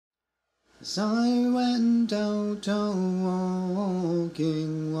As I went out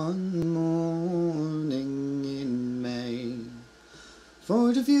a-walking one morning in May,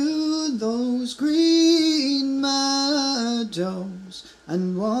 for to view those green meadows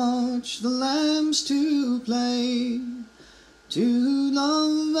and watch the lambs to play, two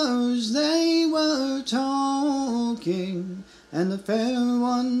lovers they were talking, and the fair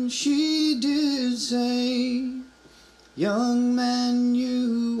one she did say, "Young man,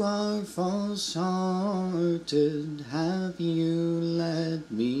 you are false-hearted, have you led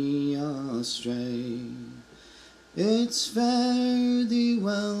me astray? It's fare thee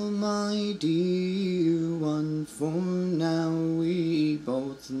well, my dear one, for now we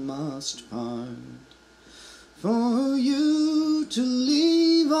both must part. For you to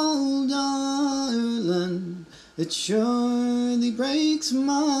leave old Ireland, it surely breaks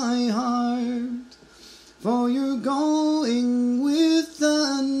my heart. For you're going with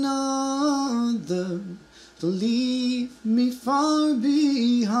another to leave me far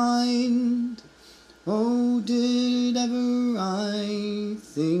behind. Oh, did ever I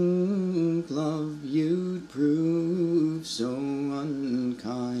think, love, you'd prove so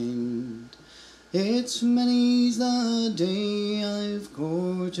unkind? It's many's the day I've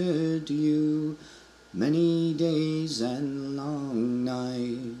courted you, many days and long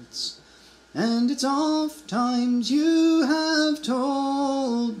nights, and it's oft-times you have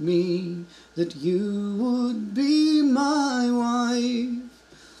told me that you would be my wife.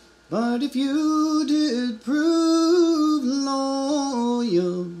 But if you did prove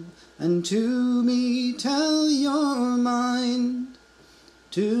loyal, and to me tell your mind,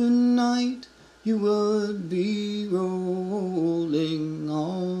 tonight you would be rolling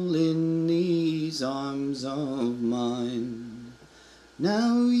all in these arms of mine.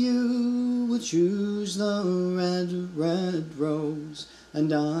 Now you will choose the red, red rose,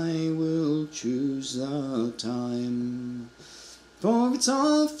 and I will choose the thyme. For it's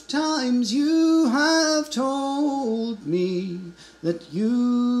oft-times you have told me that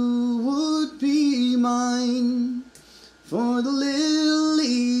you would be mine. For the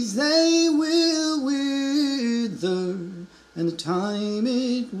lilies they will wither, and the time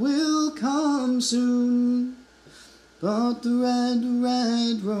it will come soon, but the red,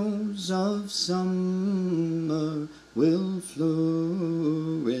 red rose of summer will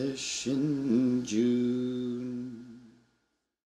flourish in June.